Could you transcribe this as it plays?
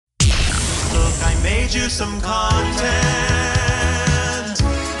Made you some content.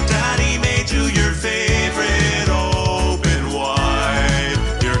 Daddy made you your favorite. Open wide.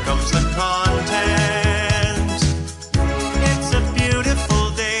 Here comes the content. It's a beautiful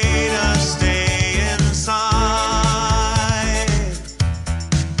day to stay inside.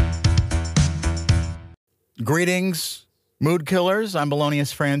 Greetings, mood killers. I'm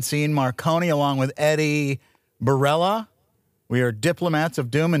Belonius Francine Marconi along with Eddie Barella. We are diplomats of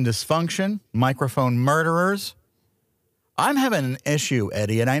doom and dysfunction, microphone murderers. I'm having an issue,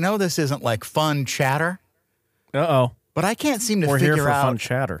 Eddie, and I know this isn't like fun chatter. Uh-oh. But I can't seem to We're figure here for out fun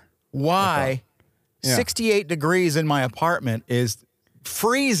chatter. why Yeah. 68 degrees in my apartment is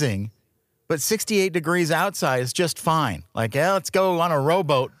freezing, but 68 degrees outside is just fine. Like, yeah, let's go on a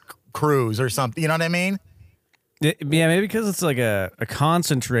rowboat cruise or something. You know what I mean? Yeah, maybe because it's like a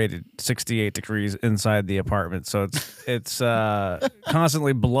concentrated 68 degrees inside the apartment, so it's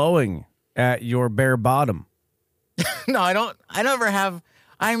constantly blowing at your bare bottom. No, I don't. I never have.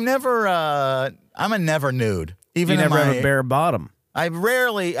 I'm never. I'm a never nude. Even You in never my, have a bare bottom. I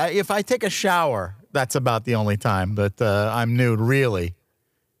rarely. If I take a shower, that's about the only time that I'm nude. Really,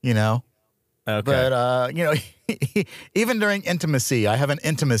 you know. Okay. But you know, even during intimacy, I have an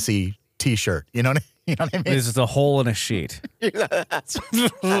intimacy T-shirt. You know what I mean? This is a hole in a sheet. that's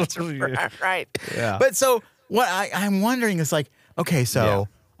right. Yeah. But so what I'm wondering is like, okay, so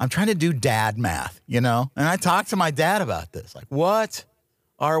I'm trying to do dad math, you know, and I talked to my dad about this. Like, what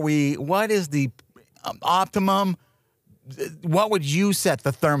is the optimum? What would you set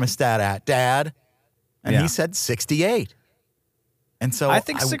the thermostat at, Dad? And he said 68. And so I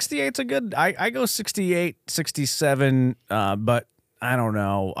think 68's a good. I go 68, 67, but I don't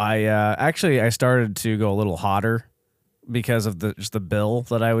know. I started to go a little hotter because of just the bill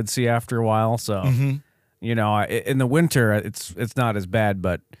that I would see after a while. So, you know, in the winter it's not as bad,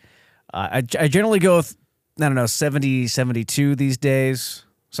 but I generally go with, I don't know, 70, 72 these days.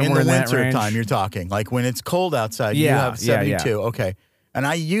 Somewhere in the that winter range. time, you're talking like when it's cold outside. You have 72. Yeah. Okay, and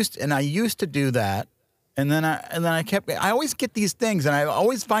I used to do that, and then I always get these things, and I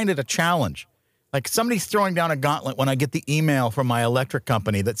always find it a challenge. Like somebody's throwing down a gauntlet when I get the email from my electric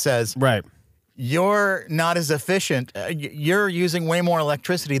company that says, Right. You're not as efficient. You're using way more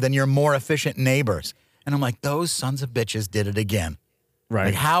electricity than your more efficient neighbors. And I'm like, those sons of bitches did it again. Right.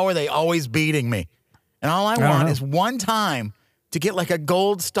 Like, how are they always beating me? And all I want is one time to get like a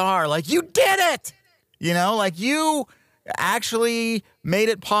gold star. Like, you did it! You know, like you actually made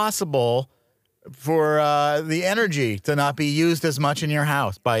it possible for the energy to not be used as much in your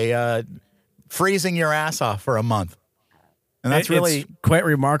house by freezing your ass off for a month. And that's it's quite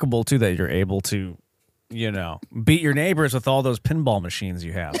remarkable, too, that you're able to, you know, beat your neighbors with all those pinball machines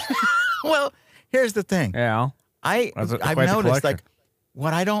you have. Well, here's the thing. Yeah. I've noticed, like,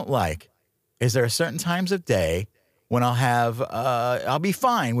 what I don't like is there are certain times of day when I'll be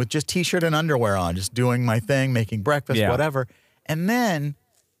fine with just T-shirt and underwear on, just doing my thing, making breakfast, whatever. And then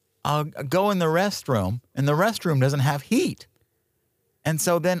I'll go in the restroom, and the restroom doesn't have heat. And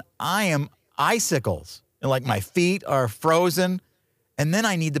so then I am icicles. Like my feet are frozen, and then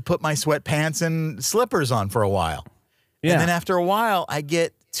I need to put my sweatpants and slippers on for a while. Yeah. And then after a while, I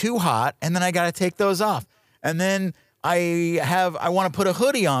get too hot, and then I got to take those off. And then I want to put a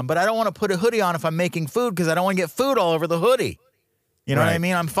hoodie on, but I don't want to put a hoodie on if I'm making food because I don't want to get food all over the hoodie. You know what I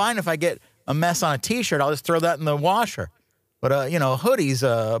mean? I'm fine if I get a mess on a T-shirt. I'll just throw that in the washer. But, you know, hoodie's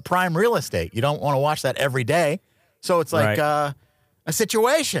prime real estate. You don't want to wash that every day. So it's like a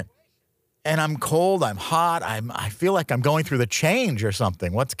situation. And I'm cold, I'm hot, I feel like I'm going through the change or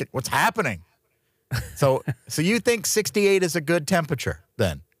something. What's happening? So you think 68 is a good temperature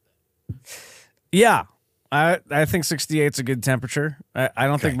then? Yeah. I think 68 is a good temperature. I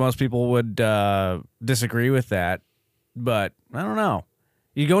don't think most people would disagree with that, but I don't know.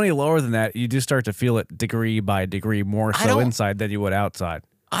 You go any lower than that, you do start to feel it degree by degree more so inside than you would outside.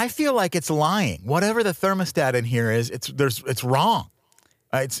 I feel like it's lying. Whatever the thermostat in here is, it's wrong.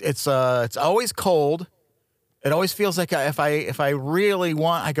 It's always cold. It always feels like if I really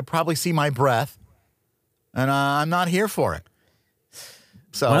want, I could probably see my breath, and I'm not here for it.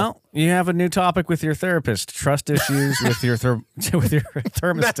 So, well, you have a new topic with your therapist: trust issues with your with your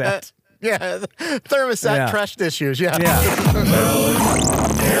thermostat. Yeah, thermostat trust issues. Yeah.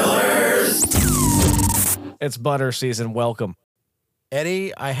 Killers. It's butter season. Welcome,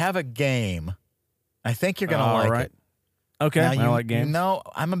 Eddie. I have a game. I think you're gonna like it. Okay, now, I like games. You know,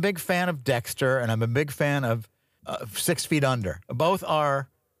 I'm a big fan of Dexter, and I'm a big fan of 6 Feet Under. Both are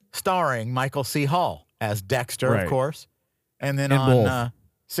starring Michael C. Hall as Dexter, of course. And then on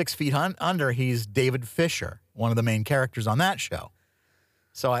 6 Feet Under, he's David Fisher, one of the main characters on that show.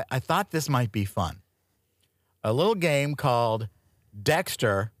 So I thought this might be fun. A little game called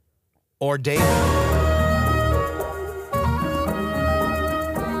Dexter or David.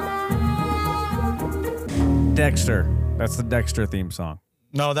 Dexter. That's the Dexter theme song.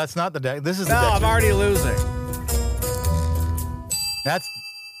 No, that's not the This is the No, Dexter. I'm already losing. That's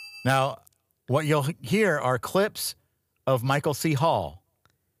now what you'll hear are clips of Michael C. Hall.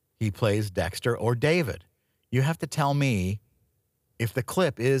 He plays Dexter or David. You have to tell me if the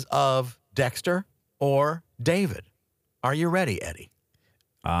clip is of Dexter or David. Are you ready, Eddie?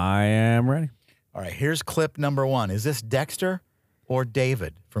 I am ready. All right, here's clip number 1. Is this Dexter or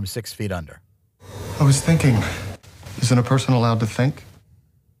David from 6 Feet Under? I was thinking, isn't a person allowed to think?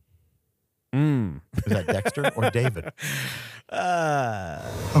 Is that Dexter or David? I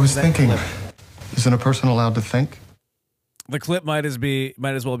was thinking, isn't a person allowed to think? The clip might as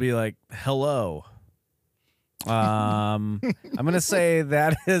well be like, hello. I'm gonna say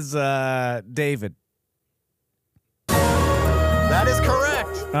that is David. That is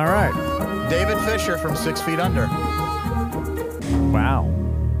correct. All right. David Fisher from 6 Feet Under. Wow.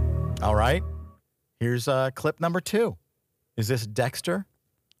 All right. Here's clip number 2. Is this Dexter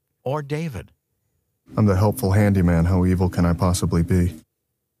or David? I'm the helpful handyman. How evil can I possibly be?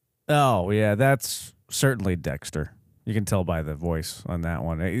 Oh yeah, that's certainly Dexter. You can tell by the voice on that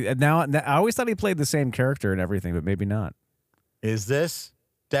one. Now I always thought he played the same character and everything, but maybe not. Is this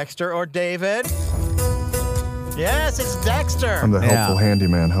Dexter or David? Yes, it's Dexter. I'm the helpful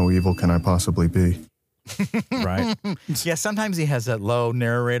handyman. How evil can I possibly be? Right. Yeah, sometimes he has that low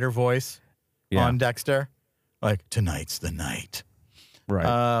narrator voice on Dexter. Like, tonight's the night. Right.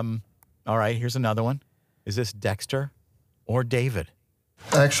 All right, here's another one. Is this Dexter or David?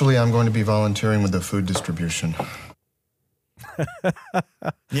 Actually, I'm going to be volunteering with the food distribution.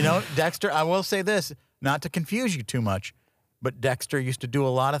 You know, Dexter, I will say this, not to confuse you too much, but Dexter used to do a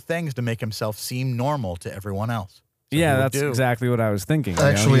lot of things to make himself seem normal to everyone else. So yeah, that's exactly what I was thinking.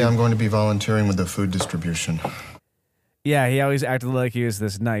 Actually, I'm going to be volunteering with the food distribution. Yeah, he always acted like he was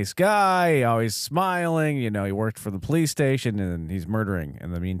this nice guy, always smiling. You know, he worked for the police station and he's murdering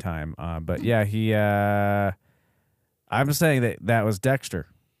in the meantime. But yeah, I'm saying that was Dexter.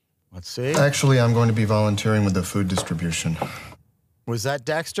 Let's see. Actually, I'm going to be volunteering with the food distribution. Was that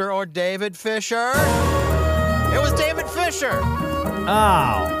Dexter or David Fisher? It was David Fisher.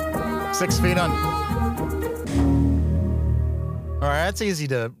 Oh. 6 Feet Under. All right, that's easy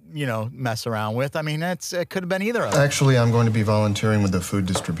to, mess around with. I mean, it could have been either of them. Actually, I'm going to be volunteering with the food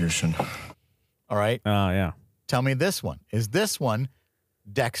distribution. All right. Oh, yeah. Tell me this one. Is this one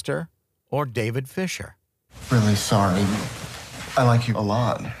Dexter or David Fisher? Really sorry. I like you a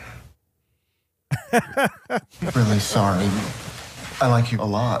lot. Really sorry. I like you a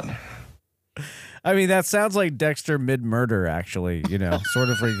lot. I mean, that sounds like Dexter mid-murder, actually, sort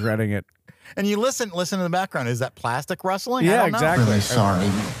of regretting it. And you listen to the background. Is that plastic rustling? Yeah, I don't know. exactly. Really sorry.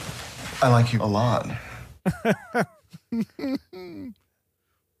 I like you a lot.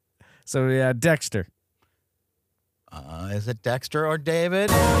 So, yeah, Dexter. Is it Dexter or David?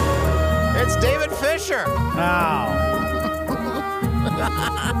 It's David Fisher. Oh.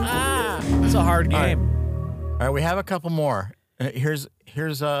 It's a hard game. All right, we have a couple more. Here's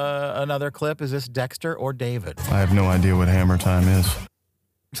another clip. Is this Dexter or David? I have no idea what hammer time is.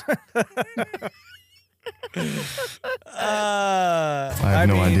 I have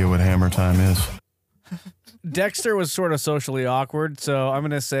no idea what hammer time is. Dexter was sort of socially awkward, so I'm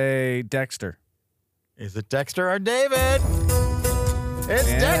going to say Dexter. Is it Dexter or David? It's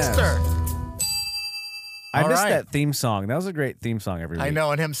Dexter. I All missed right. that theme song. That was a great theme song every week. I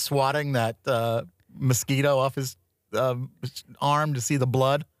know, and him swatting that mosquito off his arm to see the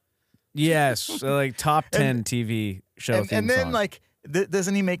blood. Yes, like top 10 TV show theme And then, song. like,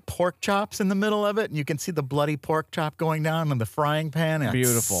 doesn't he make pork chops in the middle of it? And you can see the bloody pork chop going down in the frying pan. And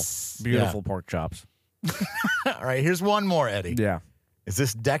Beautiful pork chops. All right, here's one more, Eddie. Yeah. Is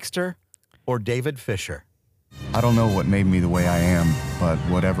this Dexter or David Fisher? I don't know what made me the way I am, but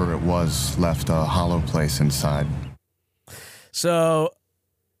whatever it was left a hollow place inside. So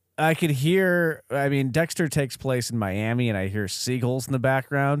I could hear, Dexter takes place in Miami, and I hear seagulls in the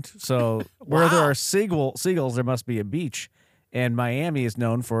background. So where there are seagulls, there must be a beach. And Miami is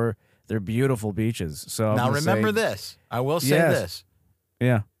known for their beautiful beaches. So Now remember this. I will say this.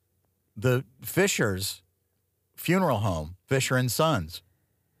 Yeah. The Fisher's funeral home, Fisher and Sons,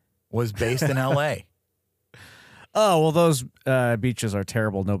 was based in L.A. Oh, well, those beaches are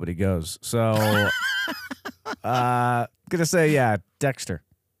terrible. Nobody goes. So gonna say, Dexter.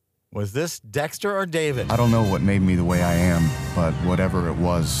 Was this Dexter or David? I don't know what made me the way I am, but whatever it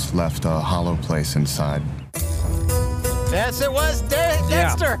was left a hollow place inside. Yes, Yes, it was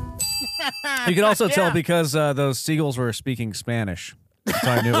Dexter. You could also tell Yeah. because those seagulls were speaking Spanish. So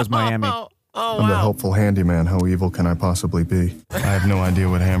I knew it was Miami. Oh, I'm the wow. helpful handyman. How evil can I possibly be? I have no idea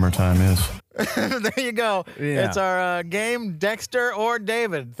what hammer time is. There you go. Yeah. It's our game, Dexter or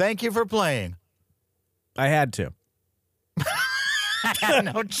David. Thank you for playing. I had to. I had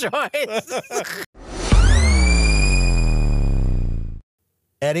no choice.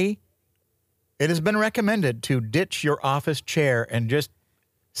 Eddie, it has been recommended to ditch your office chair and just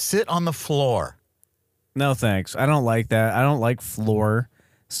sit on the floor. No, thanks. I don't like that. I don't like floor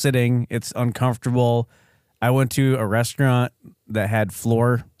sitting. It's uncomfortable. I went to a restaurant that had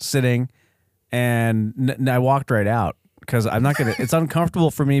floor sitting, and I walked right out because I'm not gonna. It's uncomfortable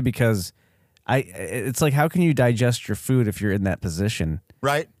for me because it's like, how can you digest your food if you're in that position?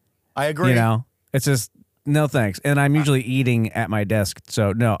 Right? I agree. You know, it's just no thanks. And I'm usually eating at my desk,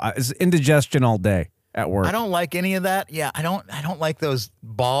 so no, it's indigestion all day at work. I don't like any of that. Yeah, I don't like those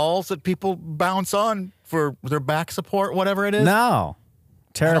balls that people bounce on for their back support, whatever it is. No,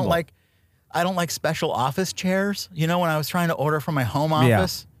 terrible. I don't like special office chairs. You know, when I was trying to order from my home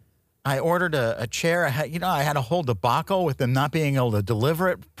office, I ordered a chair. I had a whole debacle with them not being able to deliver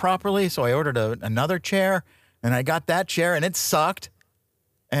it properly, so I ordered another chair, and I got that chair, and it sucked.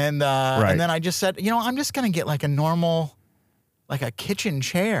 And and then I just said, I'm just gonna get like a normal, like a kitchen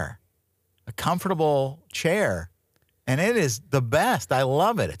chair, a comfortable chair, and it is the best. I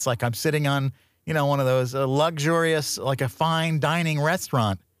love it. It's like I'm sitting on, one of those luxurious, like a fine dining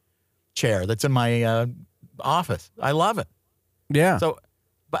restaurant chair that's in my office. I love it. Yeah. So,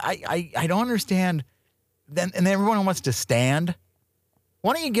 but I don't understand. And everyone wants to stand.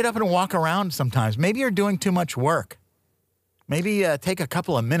 Why don't you get up and walk around sometimes? Maybe you're doing too much work. Maybe take a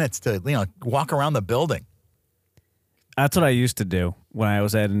couple of minutes to walk around the building. That's what I used to do when I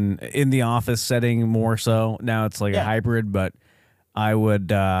was in the office setting more so. Now it's like a hybrid, but I would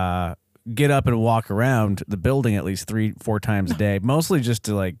get up and walk around the building at least 3-4 times a day, mostly just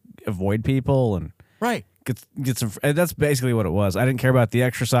to like avoid people and Right. get some. That's basically what it was. I didn't care about the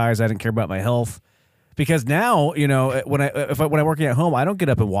exercise. I didn't care about my health because now when I'm working at home, I don't get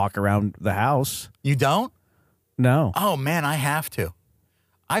up and walk around the house. You don't? No. Oh man, I have to.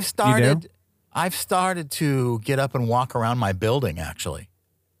 I've do? started to get up and walk around my building actually.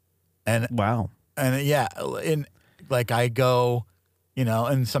 And Wow. and yeah, I go,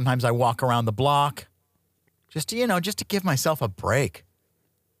 and sometimes I walk around the block just to give myself a break.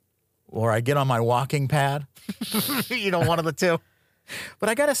 Or I get on my walking pad. One of the two. But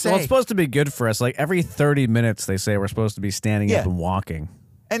I got to say, Well, it's supposed to be good for us. Like every 30 minutes, they say we're supposed to be standing up and walking.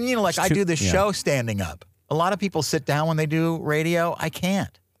 and I do this show standing up. A lot of people sit down when they do radio. I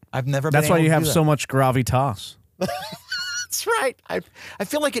can't. I've never been That's why able you to have do that. so much gravitas. That's right. I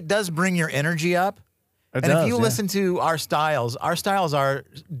feel like it does bring your energy up. It And does, if you yeah. listen to our styles are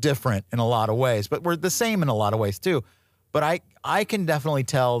different in a lot of ways, but we're the same in a lot of ways too. But I can definitely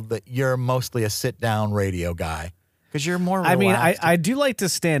tell that you're mostly a sit-down radio guy because you're more relaxed. I mean, I do like to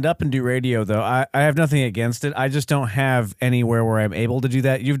stand up and do radio, though. I have nothing against it. I just don't have anywhere where I'm able to do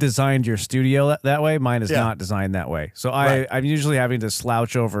that. You've designed your studio that way. Mine is not designed that way. So I'm usually having to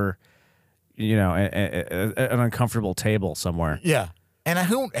slouch over, an uncomfortable table somewhere. Yeah. And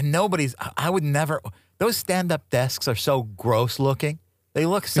nobody's, I would never, those stand-up desks are so gross looking. They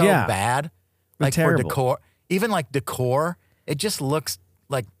look so bad. They're Like terrible. for decor, even like decor, it just looks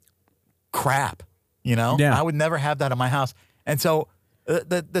like crap, Yeah. I would never have that in my house. And so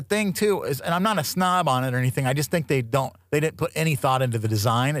the thing too is, and I'm not a snob on it or anything. I just think they didn't put any thought into the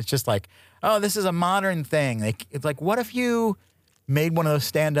design. It's just like, oh, this is a modern thing. It's like, what if you made one of those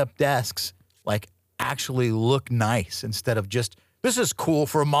stand-up desks like actually look nice instead of just, this is cool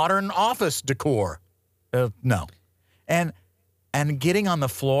for modern office decor. No. And getting on the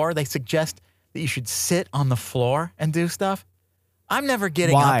floor, they suggest that you should sit on the floor and do stuff. I'm never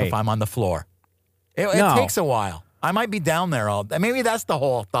getting Why? up if I'm on the floor. It No. takes a while. I might be down there all day. Maybe that's the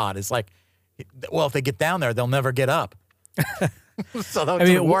whole thought. It's like, well, if they get down there, they'll never get up. So that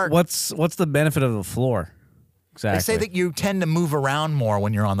doesn't work. what's the benefit of the floor? Exactly. They say that you tend to move around more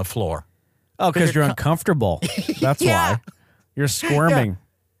when you're on the floor. Oh, because you're uncomfortable. That's Yeah. why. You're squirming.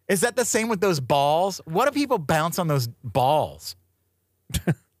 Is that the same with those balls? What do people bounce on those balls?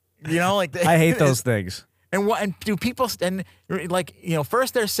 I hate those things. And what? And do people? And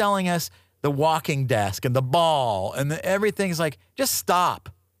first they're selling us the walking desk and the ball and everything's like, just stop.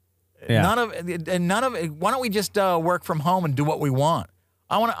 Yeah. None of it. Why don't we just work from home and do what we want?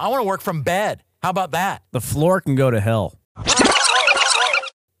 I want to work from bed. How about that? The floor can go to hell.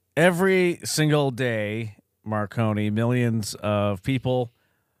 Every single day, Marconi, millions of people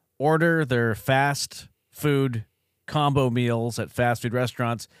order their fast food combo meals at fast food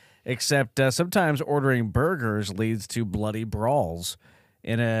restaurants, except sometimes ordering burgers leads to bloody brawls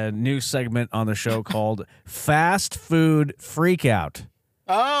in a new segment on the show called Fast Food Freakout.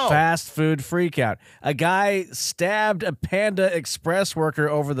 Oh. Fast food freakout. A guy stabbed a Panda Express worker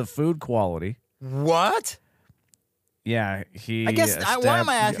over the food quality. What? Yeah, he. I guess why am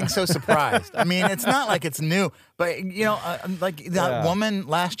I acting so surprised? I mean, it's not like it's new, but like that woman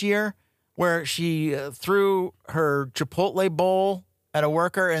last year where she threw her Chipotle bowl at a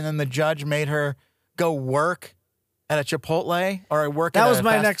worker, and then the judge made her go work at a Chipotle or work. That at was a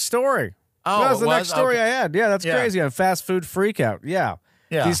my fast... next story. Oh, that was the next story okay. I had. Yeah, that's crazy on fast food freakout. Yeah.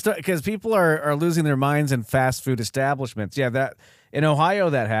 Because people are losing their minds in fast food establishments. Yeah, that in Ohio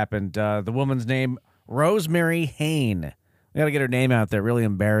that happened. The woman's name, Rosemary Hain. We got to get her name out there, really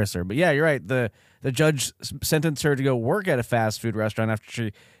embarrass her. But yeah, you're right. The judge sentenced her to go work at a fast food restaurant after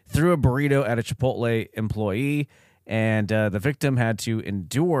she threw a burrito at a Chipotle employee, and the victim had to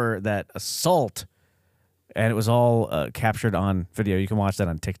endure that assault. And it was all captured on video. You can watch that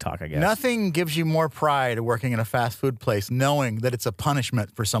on TikTok, I guess. Nothing gives you more pride working in a fast food place, knowing that it's a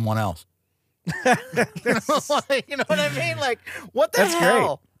punishment for someone else. You know what I mean? Like, what the That's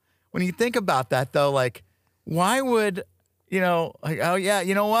hell? great. When you think about that, though, like, why would, like, oh, yeah,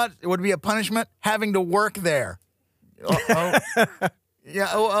 you know what? It would be a punishment having to work there. Yeah,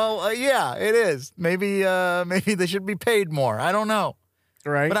 it is. Maybe they should be paid more. I don't know.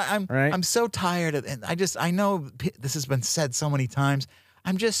 Right. But right. I'm so tired of it. I know this has been said so many times.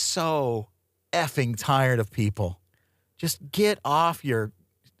 I'm just so effing tired of people. Just get off your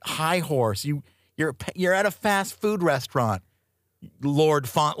high horse. You're at a fast food restaurant, Lord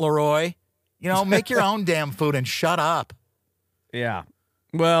Fauntleroy. Make your own damn food and shut up. Yeah.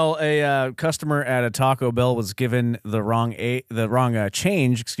 Well, a customer at a Taco Bell was given the wrong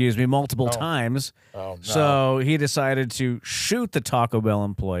change, multiple times. Oh, no. So he decided to shoot the Taco Bell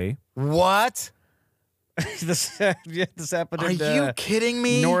employee. What? This happened in Are you kidding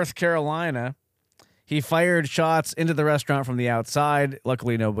me? North Carolina. He fired shots into the restaurant from the outside.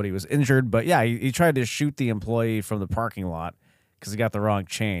 Luckily, nobody was injured. But yeah, he tried to shoot the employee from the parking lot because he got the wrong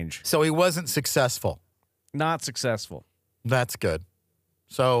change. So he wasn't successful. Not successful. That's good.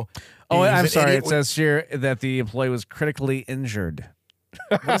 So, I'm sorry. It says here that the employee was critically injured.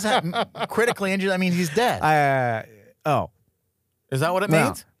 What does that critically injured? I mean, he's dead. Is that what it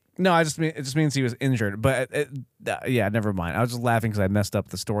means? No, it just means he was injured. But yeah, never mind. I was just laughing because I messed up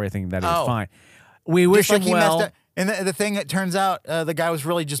the story, thinking that he was fine. We wish him well. Messed up. And the thing, it turns out the guy was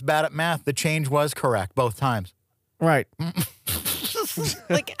really just bad at math. The change was correct both times. Right.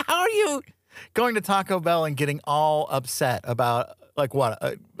 Like, how are you going to Taco Bell and getting all upset about, like, what,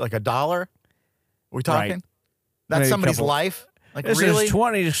 like $1? Are we talking? Right. That's Maybe somebody's life? Like, this really? is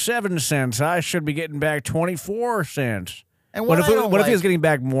 27 cents. I should be getting back 24 cents. And what if he was getting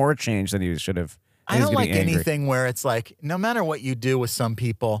back more change than he should have? I don't like anything where it's like, no matter what you do with some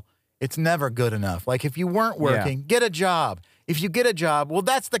people, it's never good enough. Like, if you weren't working, get a job. If you get a job, well,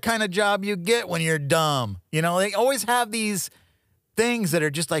 that's the kind of job you get when you're dumb. They always have these things that are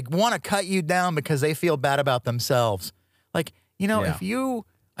just like want to cut you down because they feel bad about themselves. Like, if you,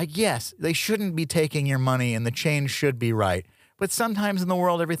 yes, they shouldn't be taking your money and the change should be right. But sometimes in the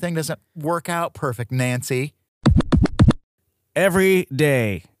world, everything doesn't work out perfect, Nancy. Every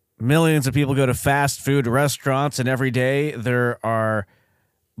day, millions of people go to fast food restaurants, and every day there are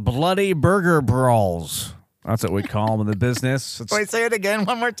bloody burger brawls. That's what we call them in the business. Wait, say it again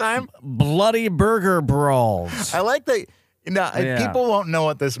one more time. Bloody burger brawls. I like that. People won't know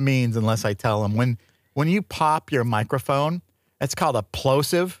what this means unless I tell them. When you pop your microphone, it's called a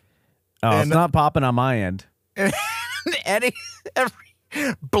plosive. Oh, it's not popping on my end. Every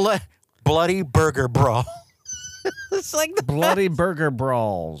bloody burger brawl. It's like the bloody burger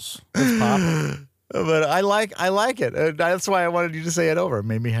brawls. It's popping. But I like it. That's why I wanted you to say it over. It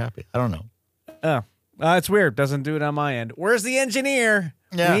made me happy. I don't know. Oh, it's weird. Doesn't do it on my end. Where's the engineer?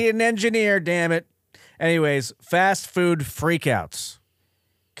 Yeah. We need an engineer, damn it. Anyways, fast food freakouts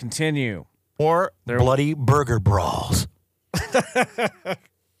continue. Or bloody burger brawls.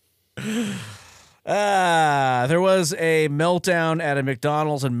 There was a meltdown at a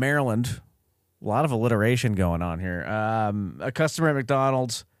McDonald's in Maryland. A lot of alliteration going on here. A customer at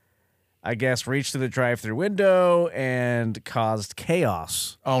McDonald's, I guess, reached through the drive-thru window and caused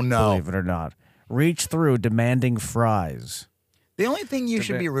chaos. Oh, no. Believe it or not. Reached through demanding fries. The only thing you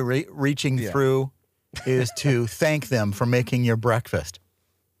should be reaching through is to thank them for making your breakfast.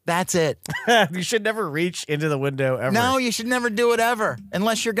 That's it. You should never reach into the window ever. No, you should never do it ever,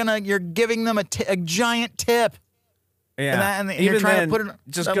 unless you're giving them a giant tip. Yeah. And Even you're trying then, to put it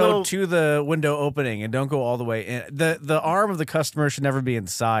just that go little- to the window opening and don't go all the way in. The arm of the customer should never be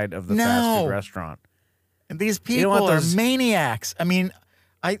inside of the fast food restaurant. And these don't people want are those- maniacs. I mean,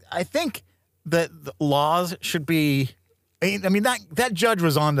 I think that the laws should be. I mean that judge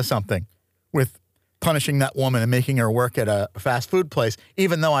was onto something with punishing that woman and making her work at a fast food place,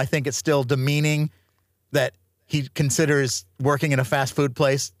 even though I think it's still demeaning that he considers working at a fast food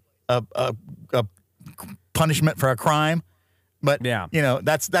place a punishment for a crime. But,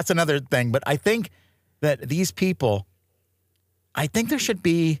 that's another thing. But I think that these people, I think there should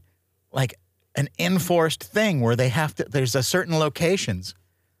be like an enforced thing where they have to, there's a certain locations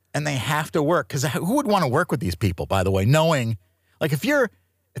and they have to work. Because who would want to work with these people, by the way, knowing, like if you're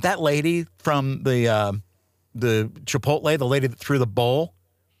that lady from the Chipotle, the lady that threw the bowl,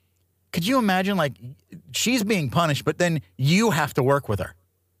 could you imagine like she's being punished, but then you have to work with her?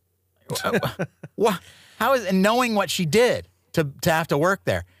 How is, and knowing what she did to have to work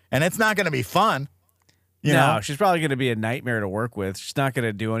there, and it's not going to be fun. You know? She's probably going to be a nightmare to work with. She's not going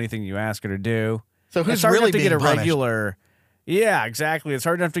to do anything you ask her to do. So who's it's hard really enough to being get a punished? regular? Yeah, exactly. It's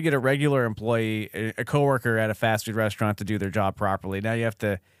hard enough to get a regular employee, a coworker at a fast food restaurant to do their job properly. Now you have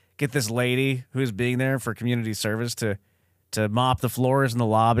to get this lady who's being there for community service to mop the floors in the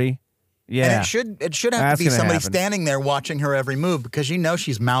lobby. Yeah, and it should have That's to be gonna somebody happen. standing there watching her every move because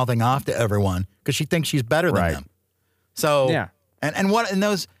she's mouthing off to everyone because she thinks she's better than Right. them. So Yeah. and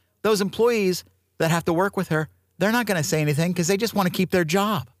those employees that have to work with her, they're not going to say anything because they just want to keep their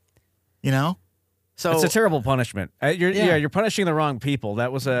job. You know, so it's a terrible punishment. You're punishing the wrong people.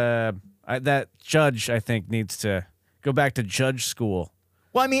 That was that judge, I think, needs to go back to judge school.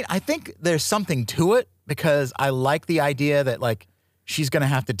 Well, I mean, I think there's something to it because I like the idea that like she's going to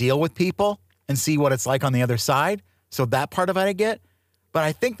have to deal with people and see what it's like on the other side. So that part of it I get. But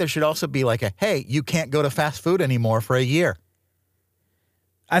I think there should also be like hey, you can't go to fast food anymore for a year.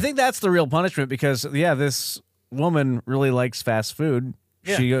 I think that's the real punishment because, this woman really likes fast food.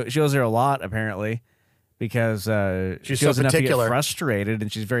 Yeah. She goes there a lot, apparently, because She's she so goes enough to get particular. frustrated, and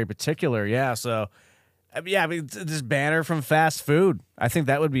she's very particular. Yeah, so, I mean, this banner from fast food, I think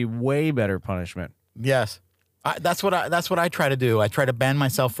that would be way better punishment. Yes. That's what I try to do. I try to ban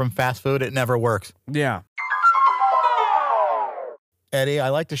myself from fast food. It never works. Yeah. Eddie, I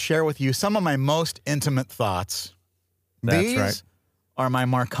like to share with you some of my most intimate thoughts. That's These right. are my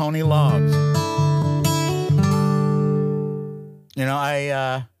Marconi logs. You know,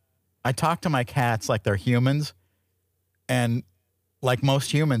 I talk to my cats like they're humans, and like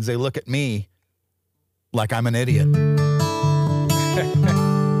most humans, they look at me like I'm an idiot.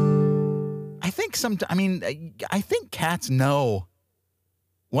 I think cats know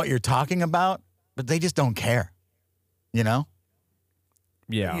what you're talking about, but they just don't care. You know?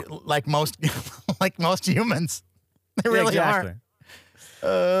 Yeah. Like most humans. They really exactly.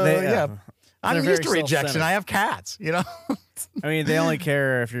 are. Yeah. I'm They're used to very rejection. self-centered. I have cats, you know? I mean, they only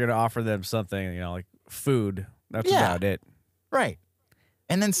care if you're going to offer them something, like food. That's Yeah. about it. Right.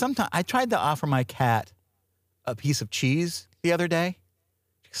 And then sometimes I tried to offer my cat a piece of cheese the other day.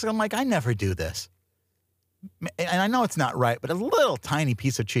 So I'm like, I never do this. And I know it's not right, but a little tiny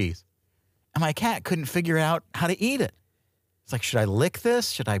piece of cheese. And my cat couldn't figure out how to eat it. It's like, should I lick this?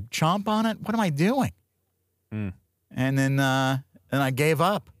 Should I chomp on it? What am I doing? Mm. And then I gave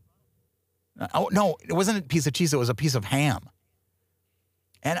up. Oh, no, it wasn't a piece of cheese. It was a piece of ham.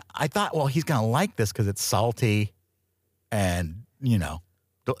 And I thought, well, he's going to like this because it's salty and,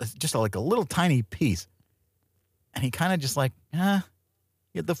 it's just like a little tiny piece. And he kind of just like,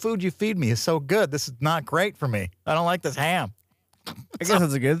 the food you feed me is so good. This is not great for me. I don't like this ham. I guess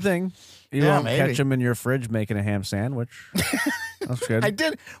that's a good thing. You Yeah, won't maybe. catch him in your fridge making a ham sandwich. That's good. I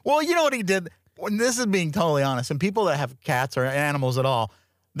did. Well, you know what he did? When this is being totally honest, and people that have cats or animals at all,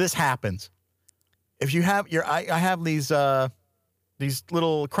 this happens. If you have I have these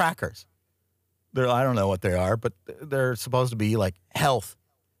little crackers. I don't know what they are, but they're supposed to be like health,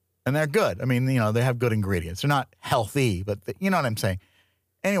 and they're good. I mean, they have good ingredients. They're not healthy, but you know what I'm saying.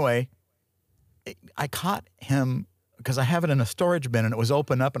 Anyway, I caught him because I have it in a storage bin, and it was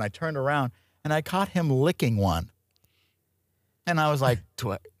open up, and I turned around, and I caught him licking one. And I was like,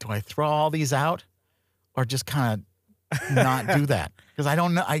 do I throw all these out or just kind of not do that? Because I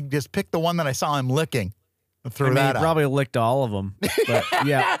don't know. I just picked the one that I saw him licking and threw I mean, that he out. probably licked all of them. But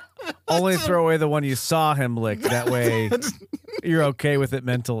yeah, only throw away the one you saw him lick. That way you're okay with it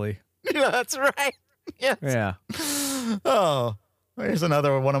mentally. Yeah, that's right. Yes. Yeah. Oh, there's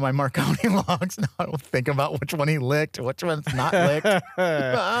another one of my Marconi logs. Now I don't think about which one he licked, which one's not licked.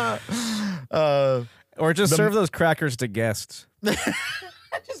 Or just serve those crackers to guests.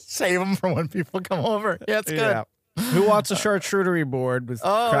 Just save them for when people come over. Yeah, it's good. Yeah. Who wants a charcuterie board with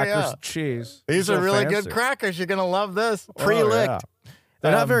crackers and cheese? These So are really fancy. good crackers. You're gonna love this. Oh, Pre-licked. yeah.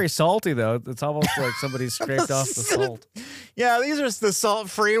 They're not very salty though. It's almost like somebody scraped off the salt. Yeah, these are the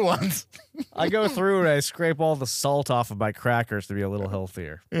salt-free ones. I go through and I scrape all the salt off of my crackers to be a little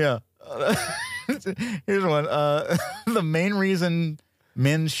healthier. Yeah. Here's one. The main reason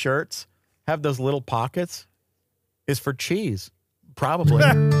men's shirts have those little pockets is for cheese. Probably.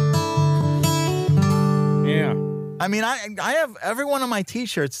 Yeah. I mean, I have every one of my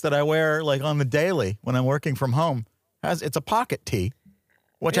T-shirts that I wear like on the daily when I'm working from home it's a pocket tee,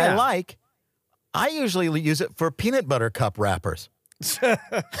 which I Yeah. like. I usually use it for peanut butter cup wrappers.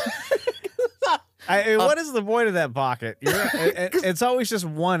 What is the point of that pocket? It's always just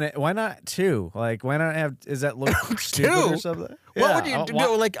one. Why not two? Like, why not have? Is that look stupid or something? What would you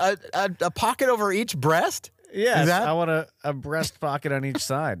do? Like a pocket over each breast? Yes, Is that- I want a breast pocket on each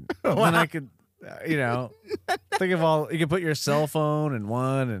side. Then I could, think of all. You could put your cell phone in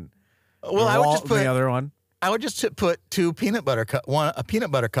one, and Well, I would just put the other one. I would just put two peanut butter cup, a peanut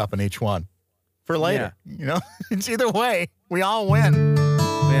butter cup in each one for later. Yeah. You know, it's either way, we all win.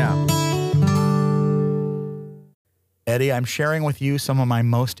 Yeah. Eddie, I'm sharing with you some of my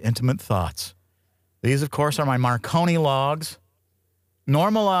most intimate thoughts. These, of course, are my Marconi logs.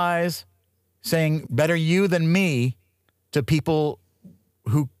 Normalize saying better you than me to people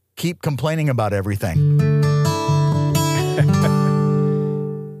who keep complaining about everything.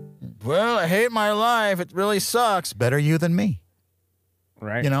 Well, I hate my life. It really sucks. Better you than me.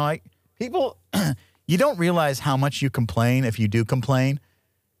 Right. You know, people, you don't realize how much you complain if you do complain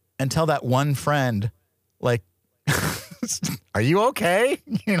until that one friend, like, are you okay?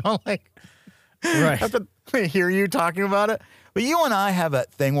 You know, like, Right. I have to hear you talking about it. But you and I have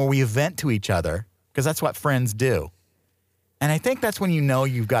that thing where we vent to each other because that's what friends do. And I think that's when you know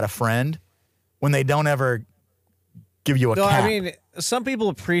you've got a friend, when they don't ever give you a No, cap. I mean, some people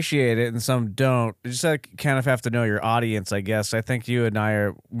appreciate it and some don't. You just kind of have to know your audience, I guess. I think you and I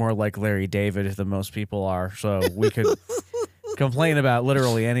are more like Larry David than most people are, so we could complain about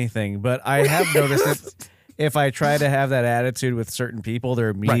literally anything. But I have noticed that if I try to have that attitude with certain people, they're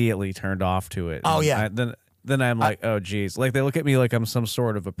immediately turned off to it. Oh, And yeah. then I'm like, oh, geez. Like, they look at me like I'm some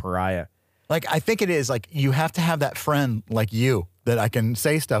sort of a pariah. Like, I think it is like you have to have that friend like you that I can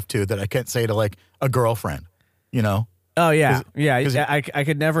say stuff to that I can't say to like a girlfriend, you know? Oh, yeah. Yeah. 'cause- I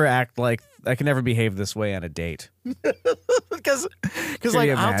could never act like, I could never behave this way on a date. Because Can like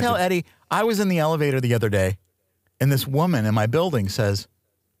you I'll tell imagine? Eddie, I was in the elevator the other day and this woman in my building says,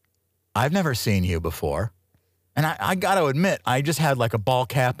 I've never seen you before. And I got to admit, I just had like a ball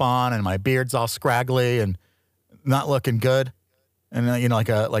cap on and my beard's all scraggly and not looking good. And, you know, like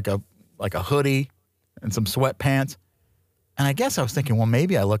a hoodie and some sweatpants. And I guess I was thinking, well,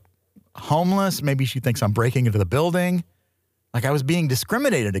 maybe I look homeless. Maybe she thinks I'm breaking into the building. Like I was being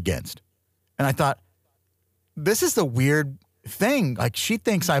discriminated against. And I thought, this is the weird thing. Like she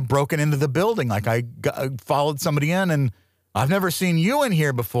thinks I've broken into the building. Like I followed somebody in and I've never seen you in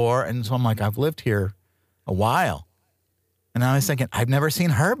here before. And so I'm like, I've lived here a while. And I was thinking, I've never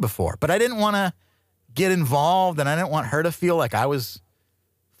seen her before. But I didn't want to get involved and I didn't want her to feel like I was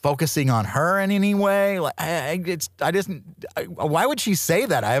focusing on her in any way. Like why would she say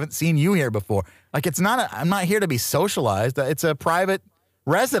that? I haven't seen you here before. Like I'm not here to be socialized. It's a private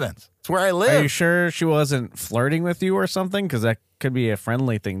residence. It's where I live. Are you sure she wasn't flirting with you or something? Because that could be a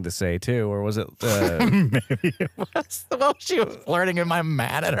friendly thing to say too. Or was it? Maybe it was. Well, she was flirting and I'm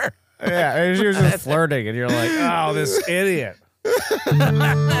mad at her. Yeah, she was just flirting, and you're like, oh, this idiot. Would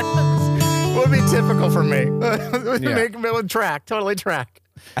be typical for me. Yeah. It would track, totally track.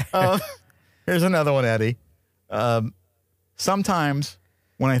 Here's another one, Eddie. Sometimes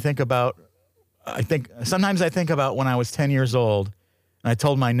when I think about when I was 10 years old and I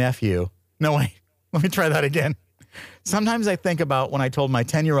told my nephew, no, wait, let me try that again. Sometimes I think about when I told my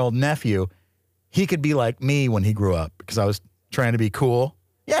 10-year-old nephew he could be like me when he grew up because I was trying to be cool.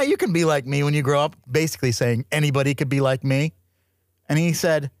 Yeah, you can be like me when you grow up, basically saying anybody could be like me. And he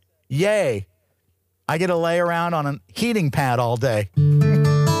said, yay, I get to lay around on a heating pad all day.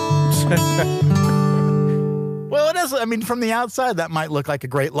 Well, it is. I mean, from the outside, that might look like a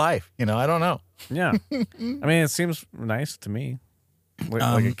great life. You know, I don't know. Yeah. I mean, it seems nice to me.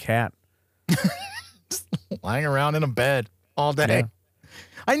 Like a cat. Lying around in a bed all day. Yeah.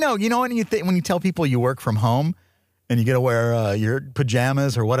 I know. You know, when you tell people you work from home and you get to wear your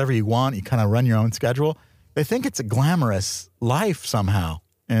pajamas or whatever you want, you kind of run your own schedule, they think it's a glamorous life somehow.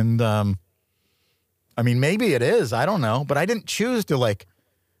 And, I mean, maybe it is. I don't know. But I didn't choose to, like,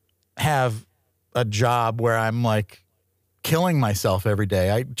 have a job where I'm, like, killing myself every day.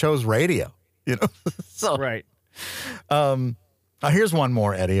 I chose radio, you know? So, Right. Here's one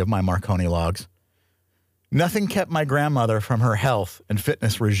more, Eddie, of my Marconi logs. Nothing kept my grandmother from her health and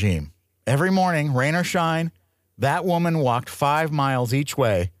fitness regime. Every morning, rain or shine, that woman walked 5 miles each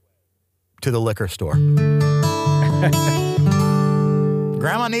way to the liquor store.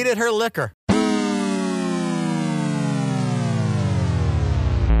 Grandma needed her liquor.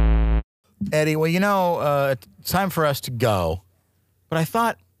 Eddie, well, it's time for us to go. But I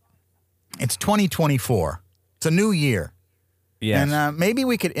thought it's 2024. It's a new year. Yes. And maybe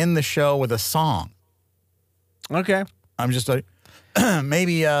we could end the show with a song. Okay. I'm just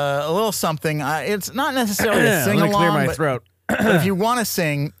maybe a little something. It's not necessarily a sing Let me along. clear my throat. But if you want to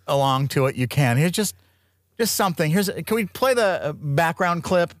sing along to it, you can. Here's just something. Can we play the background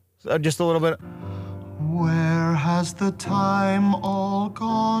clip just a little bit? Where has the time all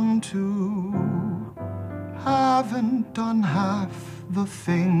gone to? Haven't done half the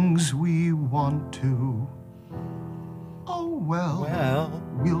things we want to. Oh, well,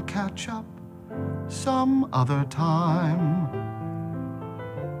 we'll catch up some other time.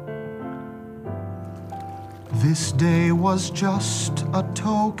 This day was just a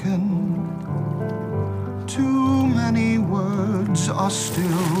token. Too many words are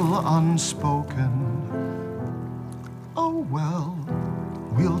still unspoken. Oh, well,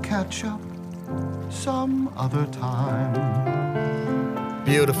 we'll catch up some other time.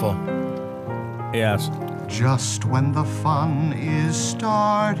 Beautiful. Yes. Just when the fun is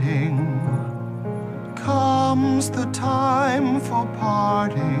starting, comes the time for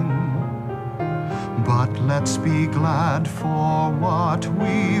parting. But let's be glad for what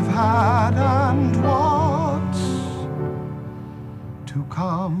we've had and what's to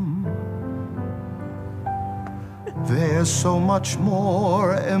come. There's so much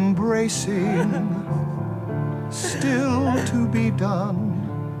more embracing still to be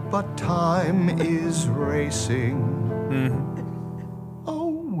done, but time is racing. Oh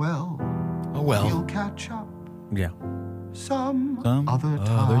well, we'll catch up Yeah. some other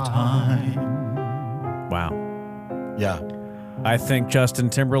time. Wow. Yeah. I think Justin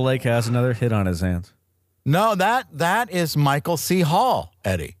Timberlake has another hit on his hands. No, that is Michael C. Hall,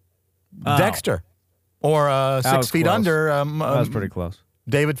 Eddie. Oh. Dexter. Or That 6 was Feet close. Under. That was pretty close.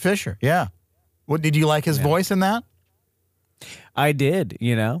 David Fisher. Yeah. What did you like his voice in that? I did,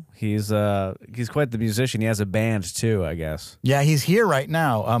 He's quite the musician. He has a band too, I guess. Yeah, he's here right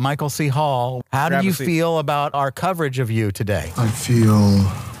now. Michael C. Hall. How Grab did a you seat. feel about our coverage of you today? I feel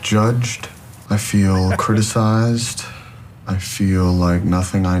judged. I feel criticized. I feel like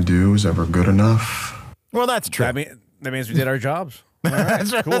nothing I do is ever good enough. Well, that's true. That means we did our jobs. All right,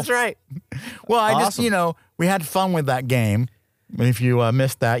 That's right. cool. That's right. Well, I just, Awesome. we had fun with that game. And if you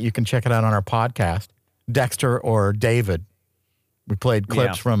missed that, you can check it out on our podcast, Dexter or David. We played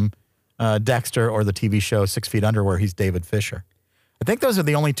clips from Dexter or the TV show 6 Feet Under where he's David Fisher. I think those are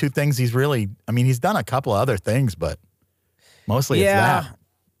the only two things he's he's done a couple of other things, but mostly it's that.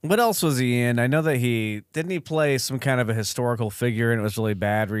 What else was he in? I know that didn't he play some kind of a historical figure and it was really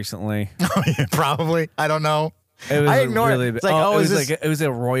bad recently? Oh, yeah, probably. I don't know. It was I ignore really it. It's bad. like, it was is this... like it was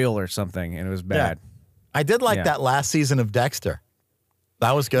a royal or something and it was bad. Yeah. I did like that last season of Dexter.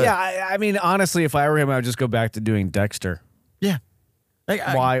 That was good. Yeah, I mean, honestly, if I were him, I would just go back to doing Dexter. Yeah.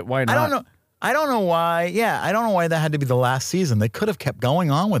 Why not? I don't know. I don't know why. Yeah, I don't know why that had to be the last season. They could have kept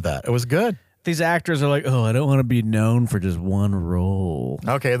going on with that. It was good. These actors are like, oh, I don't want to be known for just one role.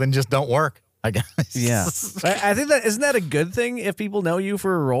 Okay, then just don't work, I guess. Yeah. I think isn't that a good thing if people know you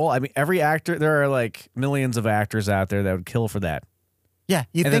for a role? I mean, every actor, there are like millions of actors out there that would kill for that. Yeah,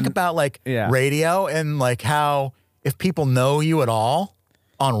 you And think then- about like yeah. radio and like how if people know you at all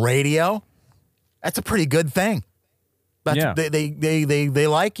on radio, that's a pretty good thing. That's, Yeah. they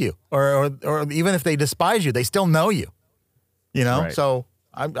like you, or even if they despise you, they still know you. Right. So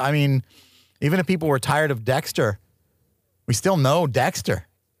I mean, even if people were tired of Dexter, we still know Dexter.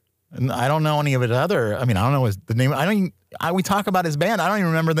 And I don't know any of his other. I mean, I don't know the name. We talk about his band. I don't even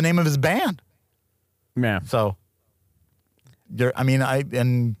remember the name of his band. Yeah. So, I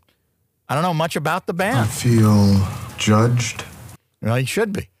don't know much about the I band. feel judged. You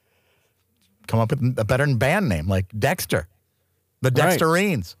should be. Come up with a better band name like Dexter, the Right.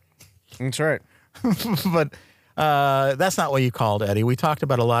 Dexterines. That's right. But that's not what you called, Eddie. We talked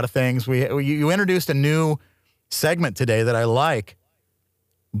about a lot of things. You introduced a new segment today that I like.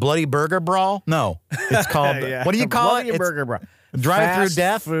 Bloody Burger Brawl? No, it's called. Yeah. What do you call Bloody it? It's burger, bro. drive-through Fast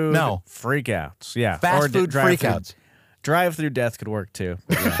death? Food No. freakouts. Yeah. Fast food drive-through- freakouts. Drive-through death could work too.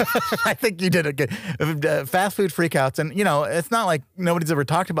 But yeah. I think you did a good. Fast food freakouts, and it's not like nobody's ever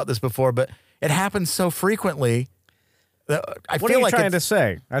talked about this before, but it happens so frequently I What are feel you like trying to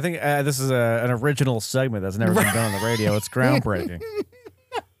say? I think this is an original segment that's never been done on the radio. It's groundbreaking.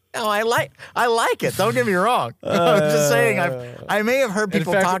 No, I like it. Don't get me wrong. I'm just saying I may have heard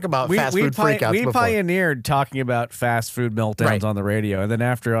people talk about fast food freakouts we before. pioneered talking about fast food meltdowns on the radio, and then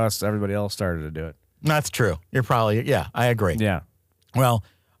after us, everybody else started to do it. That's true. You're probably, I agree. Yeah. Well,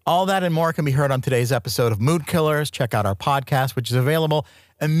 all that and more can be heard on today's episode of Mood Killers. Check out our podcast, which is available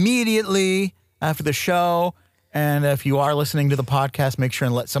immediately after the show. And if you are listening to the podcast, make sure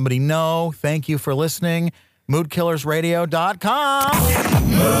and let somebody know. Thank you for listening. MoodKillersRadio.com.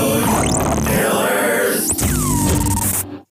 Mood Killers.